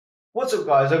What's up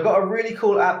guys, I've got a really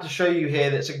cool app to show you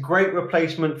here that's a great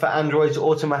replacement for Android's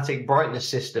automatic brightness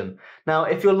system. Now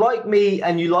if you're like me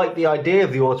and you like the idea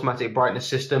of the automatic brightness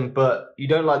system but you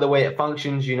don't like the way it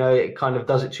functions, you know, it kind of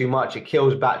does it too much, it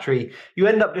kills battery, you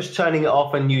end up just turning it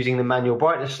off and using the manual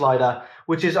brightness slider,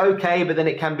 which is okay, but then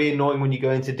it can be annoying when you go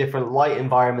into different light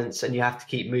environments and you have to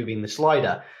keep moving the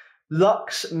slider.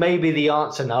 Lux may be the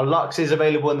answer. Now Lux is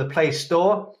available in the Play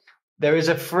Store. There is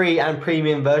a free and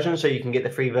premium version, so you can get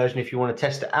the free version if you want to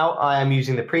test it out. I am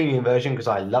using the premium version because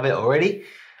I love it already.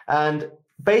 And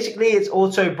basically, it's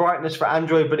auto brightness for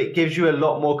Android, but it gives you a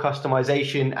lot more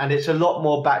customization and it's a lot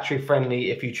more battery friendly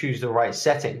if you choose the right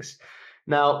settings.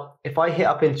 Now, if I hit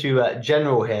up into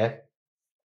general here,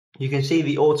 you can see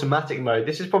the automatic mode.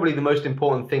 This is probably the most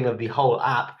important thing of the whole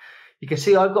app. You can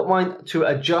see I've got mine to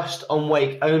adjust on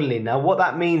wake only. Now, what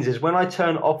that means is when I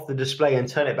turn off the display and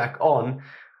turn it back on,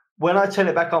 when I turn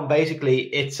it back on, basically,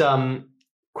 it's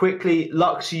quickly,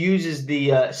 Lux uses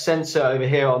the sensor over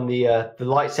here on the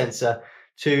light sensor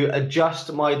to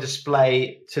adjust my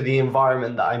display to the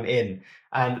environment that I'm in.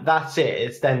 And that's it.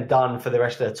 It's then done for the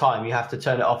rest of the time. You have to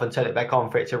turn it off and turn it back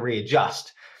on for it to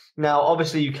readjust. Now,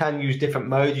 obviously, you can use different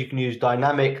modes. You can use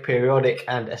dynamic, periodic,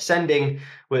 and ascending,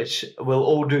 which will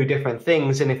all do different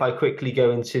things. And if I quickly go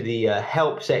into the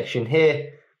help section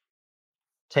here,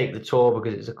 take the tour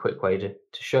because it's a quick way to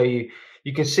show you.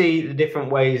 You can see the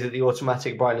different ways that the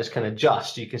automatic brightness can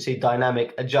adjust. You can see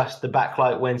dynamic, adjust the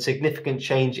backlight when significant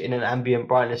change in an ambient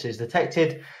brightness is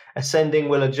detected. Ascending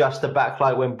will adjust the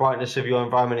backlight when brightness of your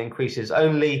environment increases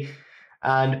only.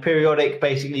 And periodic,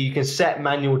 basically, you can set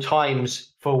manual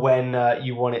times for when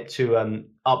you want it to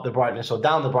up the brightness or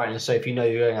down the brightness. So if you know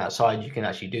you're going outside, you can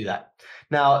actually do that.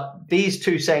 Now, these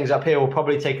two settings up here will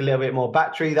probably take a little bit more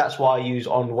battery. That's why I use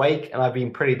on wake, and I've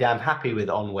been pretty damn happy with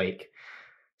on wake.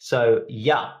 So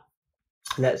yeah,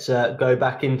 let's go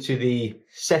back into the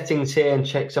settings here and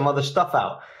check some other stuff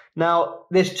out. Now,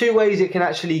 there's two ways it can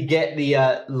actually get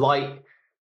the light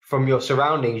from your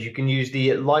surroundings. You can use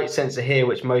the light sensor here,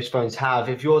 which most phones have.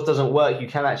 If yours doesn't work, you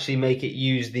can actually make it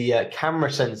use the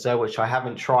camera sensor, which I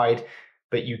haven't tried,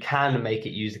 but you can make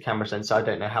it use the camera sensor. I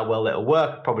don't know how well it'll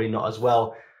work, probably not as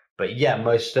well. But yeah,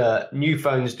 most new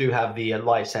phones do have the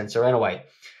light sensor anyway.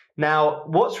 Now,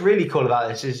 what's really cool about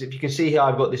this is if you can see here,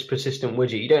 I've got this persistent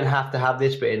widget. You don't have to have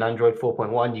this, but in Android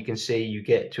 4.1, you can see you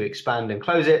get to expand and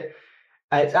close it.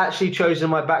 It's actually chosen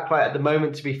my backlight at the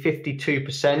moment to be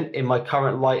 52% in my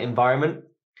current light environment.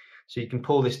 So you can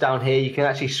pull this down here. You can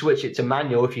actually switch it to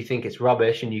manual if you think it's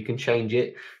rubbish, and you can change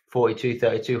it 42,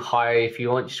 32 higher if you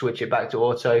want. You switch it back to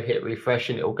auto, hit refresh,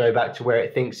 and it will go back to where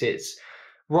it thinks it's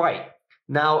right.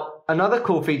 Now, another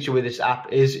cool feature with this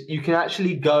app is you can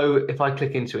actually go, if I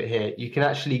click into it here, you can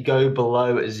actually go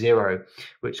below 0,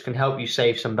 which can help you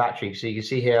save some battery. So you can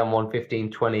see here I'm on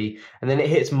 15, 20, and then it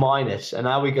hits minus, and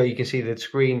now we go, you can see the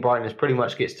screen brightness pretty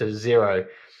much gets to 0.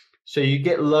 So you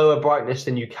get lower brightness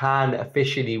than you can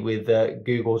officially with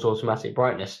Google's automatic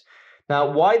brightness. Now,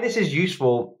 why this is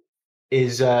useful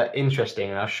is interesting,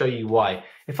 and I'll show you why.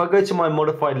 If I go to my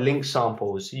modified link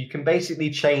samples, you can basically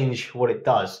change what it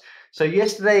does. So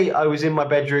yesterday I was in my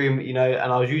bedroom, you know,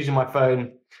 and I was using my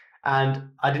phone and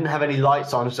I didn't have any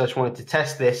lights on, so I just wanted to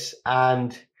test this,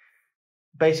 and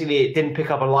basically it didn't pick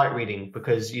up a light reading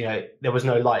because, you know, there was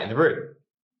no light in the room.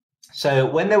 So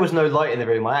when there was no light in the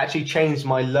room, I actually changed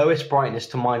my lowest brightness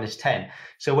to -10.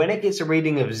 So when it gets a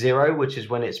reading of 0, which is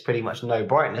when it's pretty much no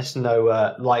brightness,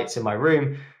 no lights in my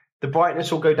room, the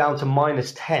brightness will go down to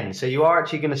 -10. So you are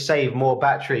actually going to save more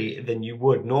battery than you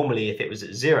would normally if it was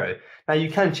at 0. Now you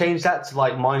can change that to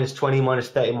like -20,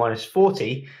 -30,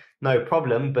 -40, no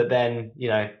problem. But then, you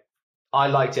know, I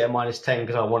liked it at -10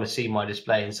 because I want to see my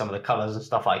display and some of the colors and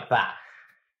stuff like that.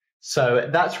 So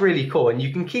that's really cool. And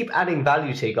you can keep adding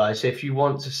value to it, guys. So if you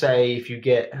want to say, if you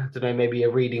get, I don't know, maybe a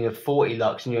reading of 40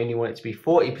 lux and you only want it to be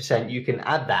 40%, you can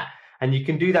add that. And you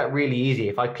can do that really easy.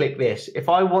 If I click this, if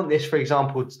I want this, for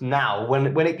example, now,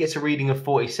 when it gets a reading of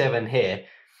 47 here,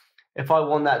 if I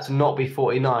want that to not be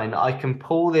 49, I can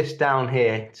pull this down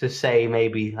here to say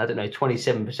maybe, I don't know,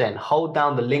 27%, hold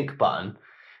down the link button,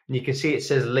 and you can see it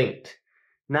says linked.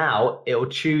 Now it will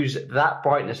choose that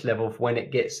brightness level for when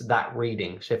it gets that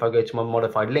reading. So if I go to my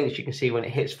modified links, you can see when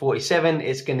it hits 47,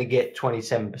 it's going to get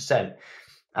 27%.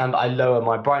 And I lower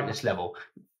my brightness level.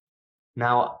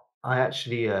 Now, I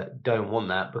actually don't want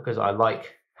that because I like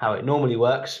how it normally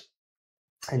works.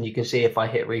 And you can see if I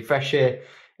hit refresh here,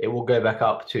 it will go back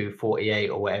up to 48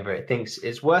 or whatever it thinks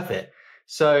it's worth it.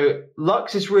 So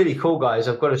Lux is really cool, guys.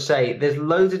 I've got to say, there's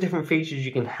loads of different features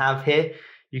you can have here.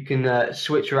 You can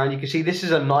switch around. You can see this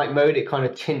is a night mode. It kind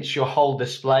of tints your whole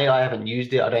display. I haven't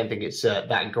used it. I don't think it's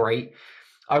that great.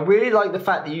 I really like the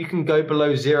fact that you can go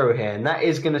below 0 here, and that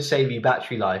is going to save you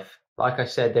battery life. Like I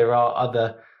said, there are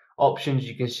other options.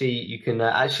 You can see you can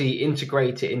actually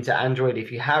integrate it into Android if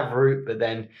you have root, but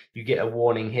then you get a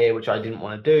warning here, which I didn't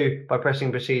want to do. By pressing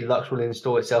proceed, Lux will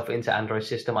install itself into Android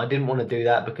system. I didn't want to do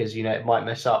that because, you know, it might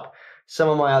mess up some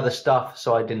of my other stuff,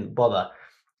 so I didn't bother.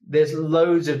 There's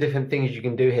loads of different things you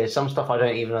can do here. Some stuff I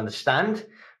don't even understand,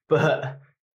 but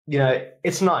you know,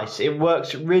 it's nice. It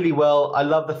works really well. I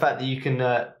love the fact that you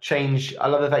can change. I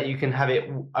love the fact you can have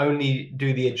it only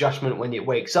do the adjustment when it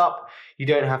wakes up. You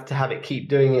don't have to have it keep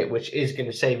doing it, which is going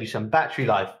to save you some battery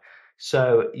life.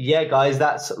 So yeah, guys,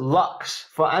 that's Lux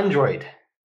for Android.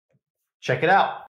 Check it out.